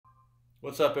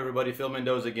What's up everybody, Phil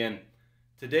Mendoza again.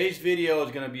 Today's video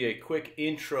is going to be a quick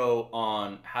intro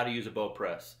on how to use a bow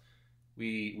press.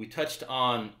 We touched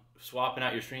on swapping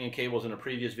out your string and cables in a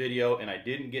previous video, and I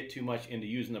didn't get too much into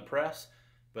using the press,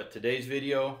 but today's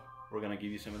video we're going to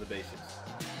give you some of the basics.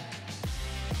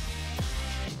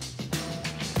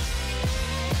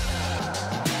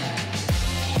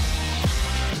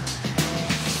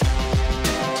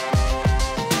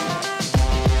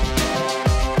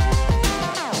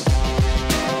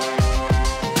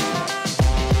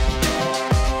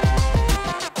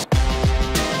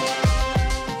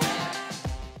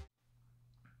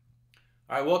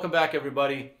 All right, welcome back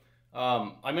everybody.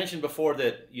 I mentioned before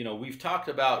that, we've talked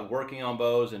about working on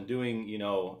bows and doing,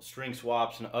 string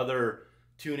swaps and other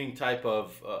tuning type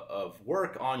of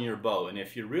work on your bow. And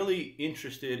if you're really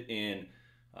interested in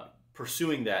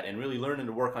pursuing that and really learning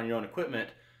to work on your own equipment,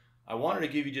 I wanted to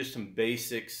give you just some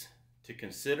basics to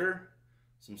consider,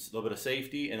 a little bit of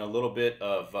safety and a little bit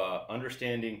of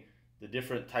understanding the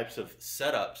different types of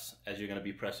setups as you're going to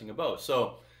be pressing a bow.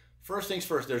 So first things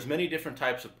first, there's many different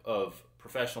types of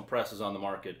professional presses on the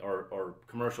market, or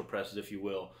commercial presses, if you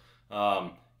will.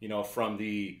 From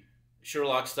the Sure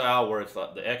Loc style, where it's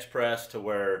the X Press, to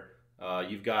where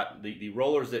you've got the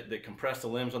rollers that compress the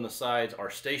limbs on the sides are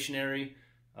stationary.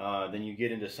 Then you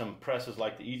get into some presses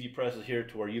like the easy presses here,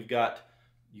 to where you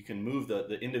can move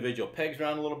the individual pegs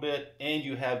around a little bit, and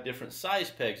you have different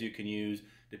size pegs you can use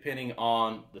depending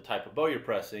on the type of bow you're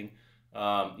pressing.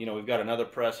 We've got another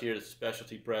press here, the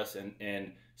Specialty Press,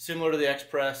 and similar to the X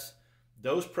Press,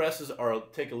 those presses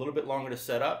take a little bit longer to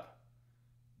set up,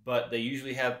 but they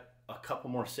usually have a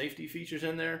couple more safety features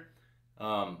in there,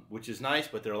 which is nice,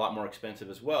 but they're a lot more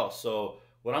expensive as well. So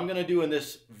what I'm going to do in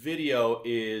this video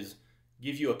is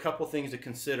give you a couple things to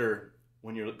consider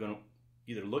when you're going to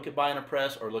either look at buying a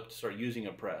press or look to start using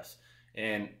a press.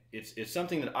 And it's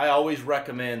something that I always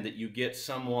recommend that you get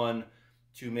someone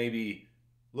to maybe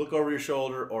look over your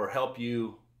shoulder or help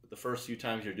you the first few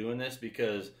times you're doing this,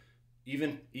 because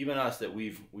even us that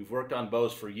we've worked on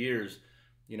bows for years,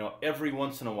 every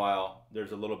once in a while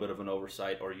there's a little bit of an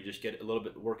oversight, or you just get a little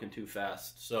bit working too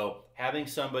fast. So having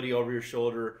somebody over your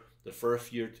shoulder the first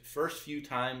few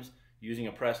times using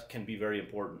a press can be very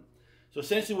important. So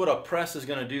essentially what a press is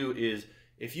going to do is,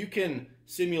 if you can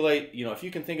simulate, if you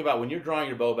can think about when you're drawing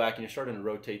your bow back and you're starting to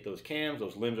rotate those cams,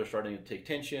 those limbs are starting to take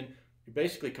tension, you're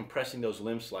basically compressing those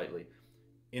limbs slightly.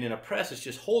 And in a press, it's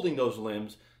just holding those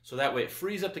limbs, so that way it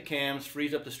frees up the cams,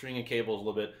 frees up the string and cables a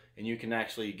little bit, and you can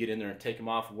actually get in there and take them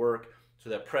off work. So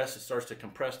that press, it starts to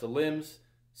compress the limbs,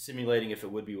 simulating if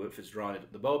it's drawing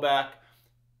the bow back,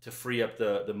 to free up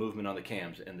the movement on the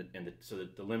cams, so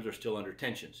that the limbs are still under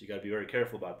tension. So you got to be very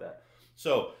careful about that.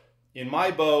 So in my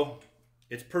bow,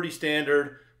 it's pretty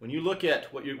standard. When you look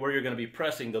at where you're going to be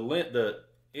pressing,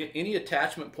 any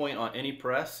attachment point on any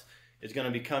press is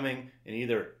going to be coming and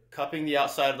either cupping the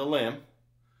outside of the limb,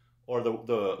 or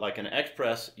like an X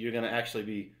Press, you're going to actually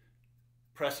be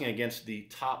pressing against the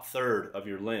top third of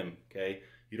your limb. Okay,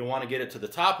 you don't want to get it to the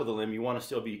top of the limb. You want to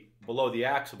still be below the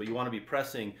axle, but you want to be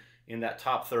pressing in that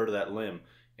top third of that limb,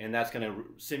 and that's going to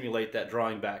simulate that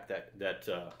drawing back,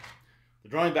 the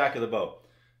drawing back of the bow.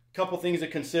 A couple things to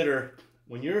consider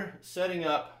when you're setting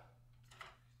up.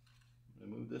 I'm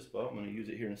going to move this bow. I'm going to use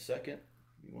it here in a second.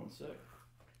 Give me one sec.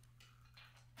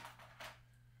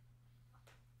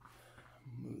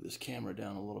 Move this camera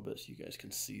down a little bit so you guys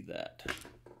can see that.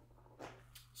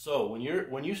 So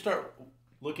when you start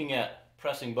looking at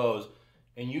pressing bows,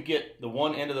 and you get the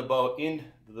one end of the bow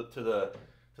to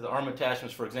the arm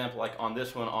attachments, for example, like on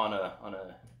this one on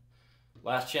a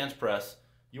Last Chance press,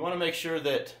 you want to make sure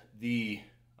that the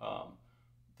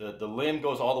limb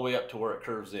goes all the way up to where it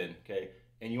curves in. Okay,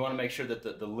 and you want to make sure that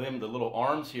the little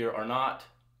arms here are not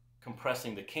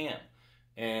compressing the cam.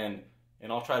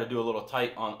 And I'll try to do a little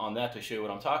tight on that to show you what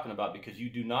I'm talking about, because you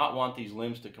do not want these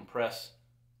limbs to compress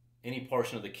any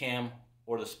portion of the cam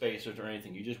or the spacers or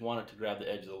anything. You just want it to grab the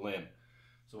edge of the limb.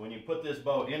 So when you put this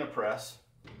bow in a press,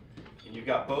 and you've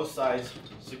got both sides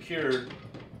secured,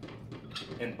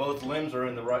 and both limbs are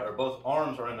in the right, or both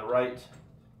arms are in the right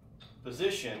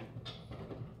position,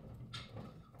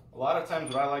 a lot of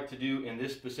times what I like to do in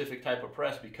this specific type of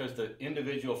press, because the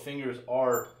individual fingers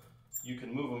you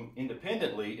can move them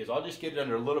independently, is I'll just get it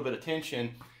under a little bit of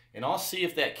tension, and I'll see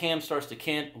if that cam starts to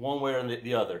cant one way or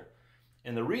the other.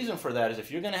 And the reason for that is,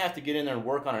 if you're going to have to get in there and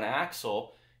work on an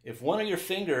axle, if one of your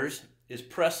fingers is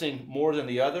pressing more than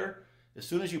the other, as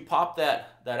soon as you pop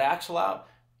that axle out,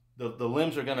 the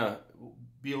limbs are going to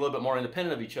be a little bit more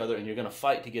independent of each other, and you're going to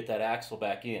fight to get that axle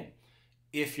back in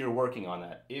if you're working on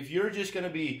that. If you're just going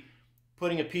to be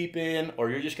putting a peep in,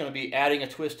 or you're just going to be adding a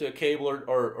twist to a cable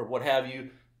or what have you,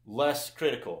 less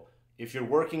critical. If you're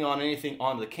working on anything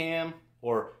on the cam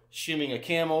or shimming a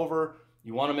cam over,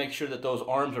 you want to make sure that those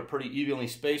arms are pretty evenly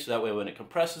spaced, so that way when it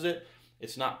compresses it,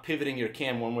 it's not pivoting your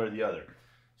cam one way or the other.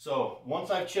 So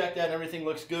once I've checked that and everything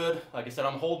looks good, like I said,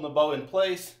 I'm holding the bow in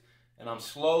place and I'm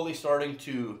slowly starting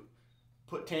to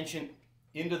put tension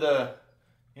into the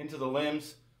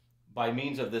limbs by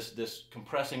means of this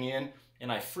compressing in,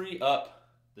 and I free up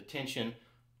the tension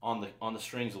on the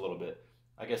strings a little bit.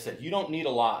 Like I said, you don't need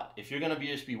a lot. If you're going to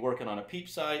just be working on a peep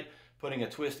sight, putting a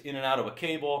twist in and out of a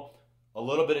cable, a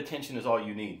little bit of tension is all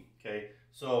you need. Okay,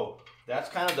 so that's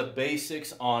kind of the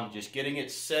basics on just getting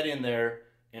it set in there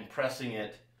and pressing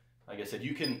it. Like I said,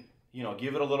 you can, you know,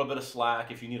 give it a little bit of slack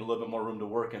if you need a little bit more room to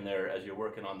work in there as you're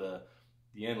working on the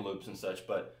end loops and such.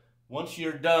 But once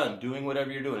you're done doing whatever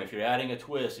you're doing, if you're adding a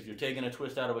twist, if you're taking a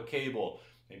twist out of a cable,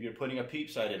 maybe you're putting a peep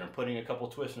sight in or putting a couple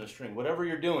twists in a string, whatever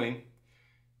you're doing,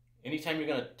 anytime you're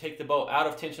going to take the bow out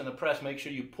of tension on the press, make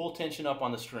sure you pull tension up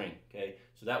on the string, okay?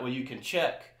 So that way you can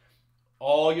check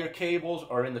all your cables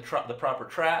are in the proper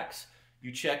tracks.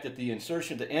 You check that the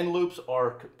insertion, the end loops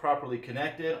are properly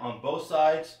connected on both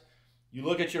sides. You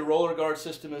look at your roller guard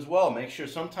system as well. Make sure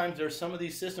sometimes there's some of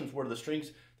these systems where the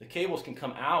strings, the cables can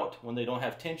come out when they don't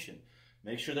have tension.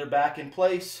 Make sure they're back in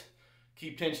place.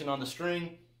 Keep tension on the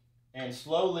string. And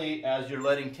slowly, as you're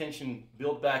letting tension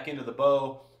build back into the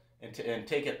bow and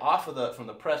take it off of from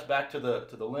the press back to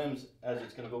the limbs as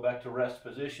it's going to go back to rest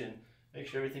position, make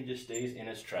sure everything just stays in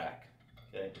its track.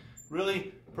 Okay,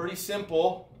 really pretty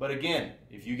simple, but again,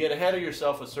 if you get ahead of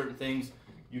yourself with certain things,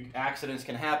 accidents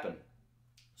can happen.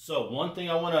 So one thing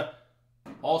I want to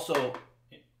also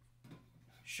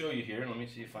show you here, let me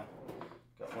see if I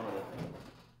got one of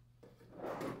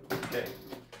the, okay.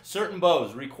 Certain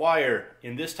bows require,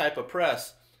 in this type of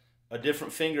press, a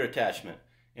different finger attachment.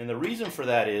 And the reason for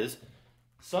that is,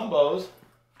 some bows,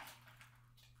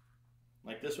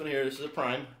 like this one here, this is a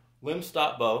prime, limb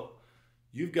stop bow,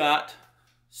 you've got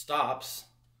stops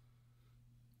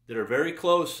that are very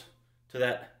close to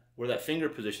that, where that finger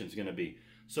position is going to be.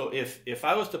 So if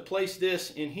I was to place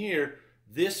this in here,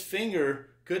 this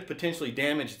finger could potentially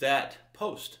damage that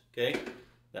post, okay?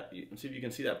 You can see if you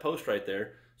can see that post right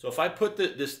there. So if I put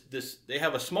they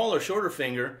have a smaller, shorter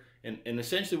finger, and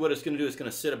essentially what it's going to do is going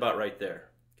to sit about right there,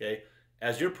 okay?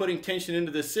 As you're putting tension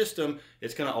into this system,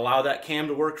 it's going to allow that cam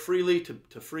to work freely,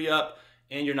 to free up,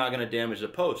 and you're not going to damage the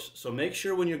post. So make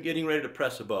sure when you're getting ready to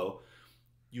press a bow,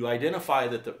 you identify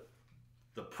that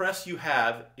the press you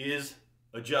have is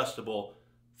adjustable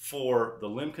for the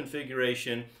limb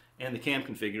configuration and the cam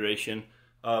configuration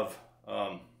of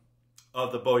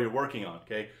the bow you're working on,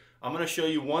 okay? I'm going to show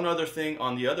you one other thing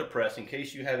on the other press in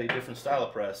case you have a different style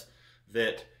of press,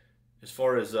 that as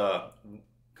far as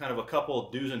kind of a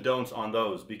couple do's and don'ts on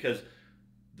those, because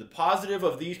the positive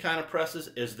of these kind of presses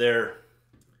is they're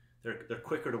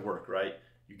quicker to work, right?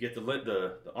 You get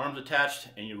the arms attached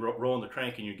and you're rolling the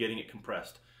crank and you're getting it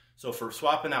compressed. So for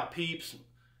swapping out peeps,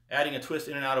 adding a twist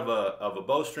in and out of a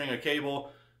bowstring or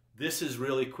cable, this is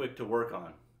really quick to work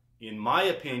on. In my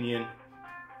opinion,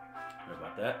 sorry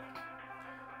about that.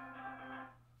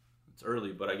 It's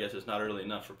early, but I guess it's not early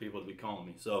enough for people to be calling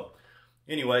me. So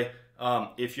anyway,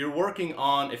 if you're going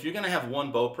to have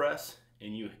one bow press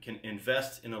and you can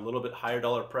invest in a little bit higher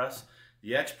dollar press,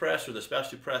 the X Press or the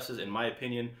specialty presses, in my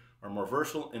opinion, are more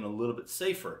versatile and a little bit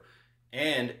safer.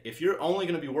 And if you're only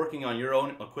going to be working on your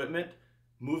own equipment,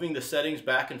 moving the settings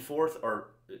back and forth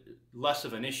are less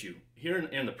of an issue. Here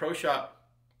in the pro shop,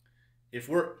 if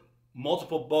we're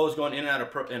multiple bows going in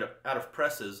and out of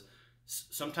presses,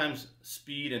 sometimes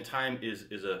speed and time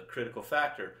is a critical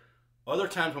factor. Other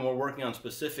times when we're working on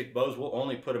specific bows, we'll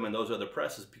only put them in those other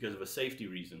presses because of a safety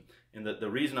reason. And the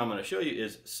reason I'm going to show you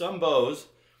is some bows,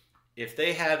 if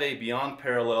they have a beyond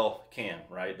parallel cam,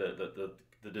 right,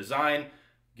 the design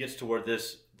gets to where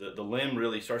the limb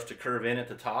really starts to curve in at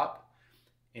the top.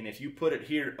 And if you put it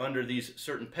here under these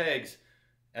certain pegs,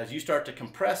 as you start to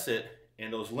compress it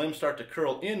and those limbs start to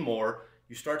curl in more,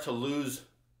 you start to lose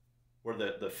where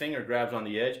the finger grabs on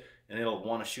the edge, and it'll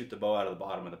want to shoot the bow out of the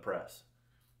bottom of the press.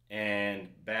 And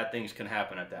bad things can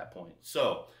happen at that point.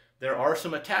 So there are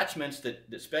some attachments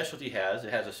that Specialty has.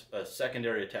 It has a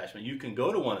secondary attachment. You can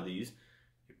go to one of these.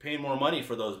 You're paying more money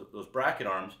for those bracket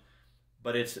arms,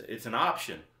 but it's an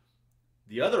option.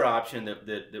 The other option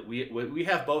that we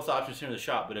have both options here in the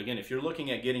shop, but again, if you're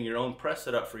looking at getting your own press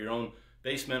set up for your own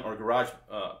basement or garage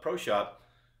pro shop,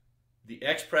 the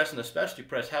X Press and the Specialty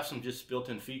Press have some just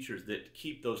built-in features that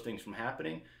keep those things from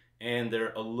happening, and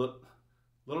they're a little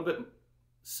bit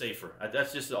safer.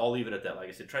 That's just, I'll leave it at that. Like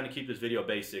I said, trying to keep this video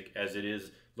basic as it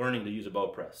is learning to use a bow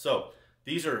press. So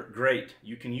these are great.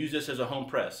 You can use this as a home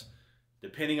press.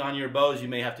 Depending on your bows, you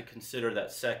may have to consider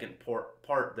that second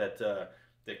part that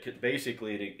that could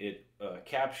basically it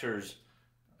captures,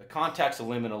 contacts the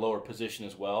limb in a lower position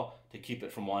as well to keep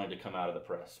it from wanting to come out of the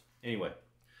press. Anyway,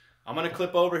 I'm going to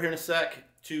clip over here in a sec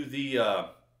to the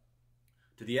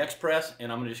X Press,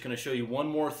 and I'm just going to show you one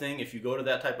more thing if you go to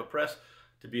that type of press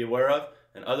to be aware of.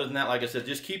 And other than that, like I said,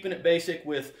 just keeping it basic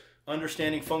with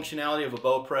understanding functionality of a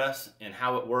bow press and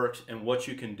how it works and what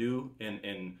you can do and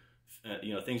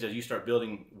you know, things as you start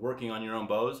working on your own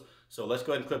bows. So let's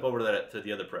go ahead and clip over to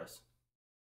the other press.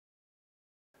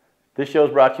 This show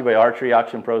is brought to you by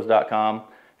ArcheryAuctionPros.com.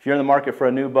 If you're in the market for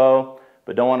a new bow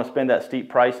but don't want to spend that steep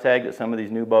price tag that some of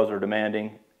these new bows are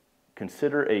demanding,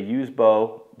 consider a used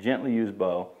bow, gently used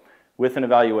bow, with an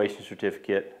evaluation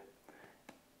certificate.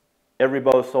 Every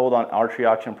bow sold on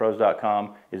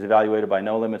ArcheryAuctionPros.com is evaluated by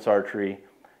No Limits Archery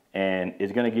and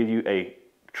is going to give you a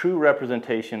true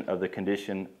representation of the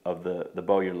condition of the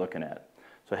bow you're looking at.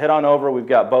 So head on over. We've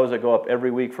got bows that go up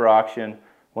every week for auction.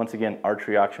 Once again,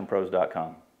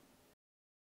 ArcheryAuctionPros.com.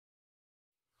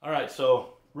 All right,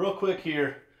 so real quick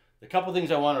here, a couple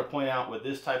things I wanted to point out with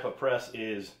this type of press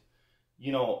is,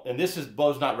 you know, and this is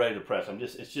bow's not ready to press.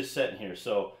 It's just sitting here.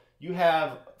 So you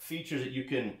have features that you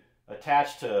can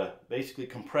attach to basically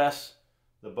compress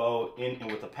the bow in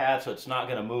with the pad so it's not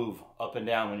going to move up and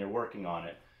down when you're working on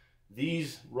it.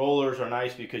 These rollers are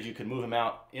nice because you can move them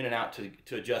out in and out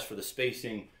to adjust for the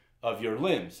spacing of your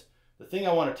limbs. The thing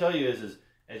I want to tell you is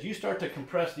as you start to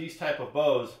compress these type of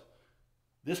bows,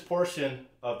 this portion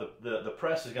of the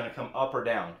press is going to come up or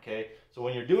down, okay? So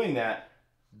when you're doing that,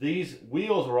 these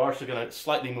wheels are also going to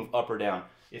slightly move up or down.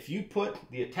 If you put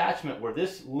the attachment where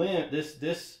this wheel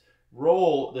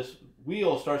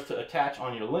starts to attach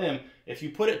on your limb, if you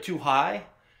put it too high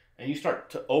and you start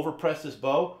to overpress this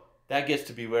bow, that gets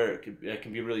to be where it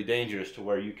can be really dangerous to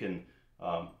where you can,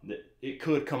 it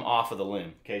could come off of the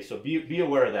limb, okay? So be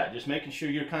aware of that. Just making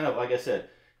sure you're kind of, like I said,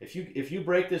 if you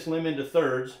break this limb into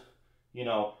thirds, you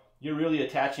know, you're really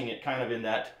attaching it kind of in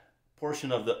that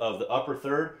portion of the upper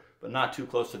third, but not too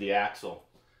close to the axle.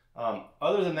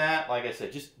 Other than that, like I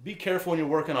said, just be careful when you're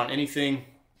working on anything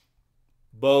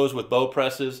bows with bow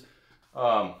presses.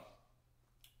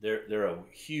 They're a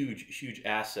huge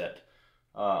asset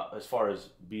as far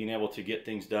as being able to get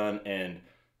things done. And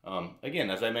again,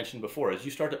 as I mentioned before, as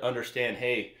you start to understand,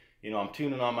 hey, you know, I'm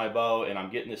tuning on my bow and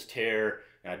I'm getting this tear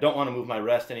and I don't want to move my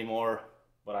rest anymore,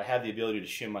 but I have the ability to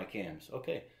shim my cams.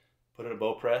 Okay, put in a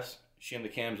bow press, shim the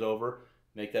cams over,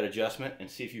 make that adjustment, and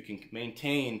see if you can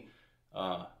maintain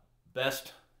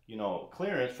best, you know,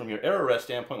 clearance from your arrow rest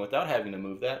standpoint without having to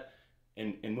move that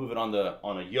and move it on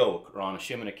a yoke or on a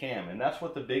shim and a cam. And that's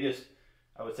what the biggest,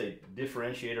 I would say,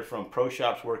 differentiator from pro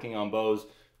shops working on bows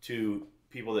to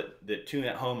people that tune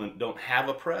at home and don't have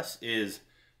a press is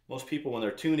most people when they're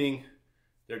tuning,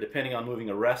 they're depending on moving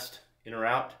a rest in or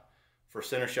out for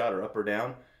center shot or up or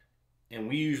down. And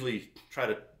we usually try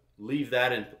to leave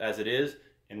that in as it is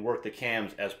and work the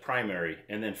cams as primary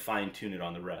and then fine tune it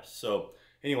on the rest. So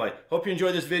anyway, hope you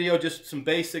enjoyed this video. Just some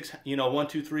basics, you know, 1,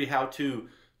 2, 3, how to,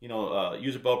 you know,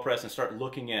 use a bow press and start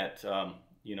looking at,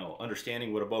 you know,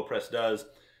 understanding what a bow press does.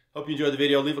 Hope you enjoyed the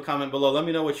video. Leave a comment below. Let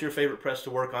me know what your favorite press to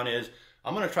work on is.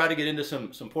 I'm going to try to get into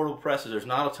some portable presses. There's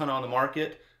not a ton on the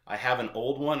market. I have an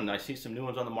old one and I see some new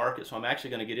ones on the market. So I'm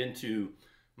actually going to get into,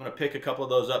 I'm going to pick a couple of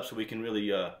those up so we can really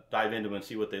dive into them and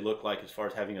see what they look like as far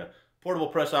as having a portable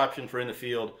press option for in the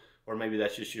field, or maybe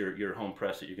that's just your home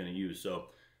press that you're going to use. So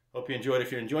hope you enjoyed.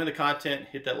 If you're enjoying the content,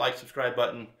 hit that like, subscribe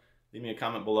button. Leave me a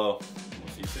comment below.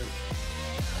 We'll see you soon.